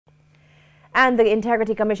And the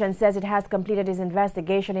Integrity Commission says it has completed its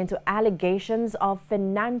investigation into allegations of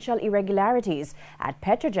financial irregularities at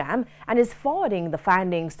Petrojam and is forwarding the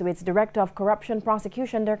findings to its Director of Corruption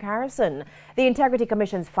Prosecution, Dirk Harrison. The Integrity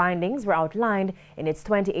Commission's findings were outlined in its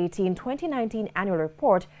 2018-2019 annual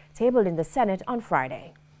report tabled in the Senate on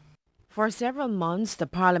Friday. For several months, the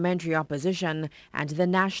parliamentary opposition and the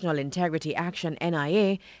National Integrity Action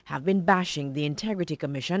NIA have been bashing the Integrity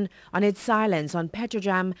Commission on its silence on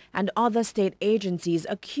Petrojam and other state agencies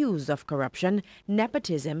accused of corruption,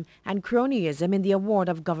 nepotism and cronyism in the award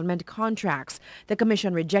of government contracts. The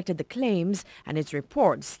commission rejected the claims, and its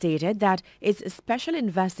report stated that its Special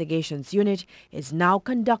Investigations Unit is now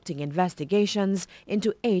conducting investigations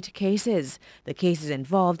into 8 cases. The cases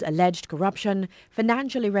involved alleged corruption,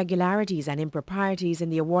 financial irregularities and improprieties in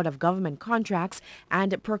the award of government contracts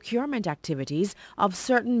and procurement activities of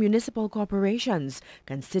certain municipal corporations,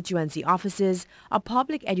 constituency offices, a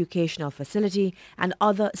public educational facility, and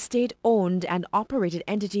other state-owned and operated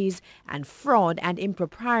entities, and fraud and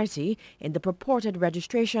impropriety in the purported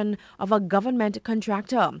registration of a government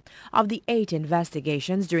contractor. Of the 8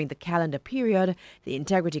 investigations during the calendar period, the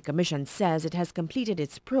Integrity Commission says it has completed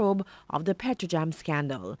its probe of the Petrojam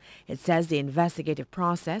scandal. It says the investigative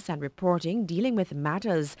process and reporting dealing with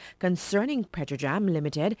matters concerning Petrojam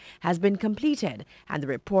Limited has been completed, and the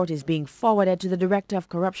report is being forwarded to the Director of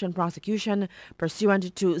Corruption Prosecution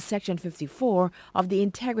pursuant to Section 54 of the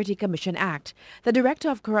Integrity Commission Act. The Director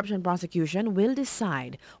of Corruption Prosecution will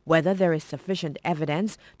decide whether there is sufficient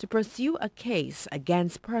evidence to pursue a case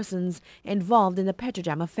against persons involved in the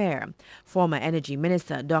Petrojam affair. Former Energy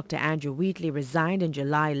Minister Dr. Andrew Wheatley resigned in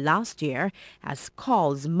July last year as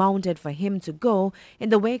calls mounted for him to go in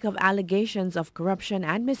the wake of allegations of corruption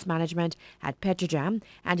and mismanagement at Petrojam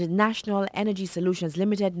and National Energy Solutions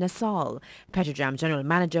Limited, Nassau. Petrojam General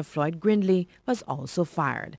Manager Floyd Grindley was also fired.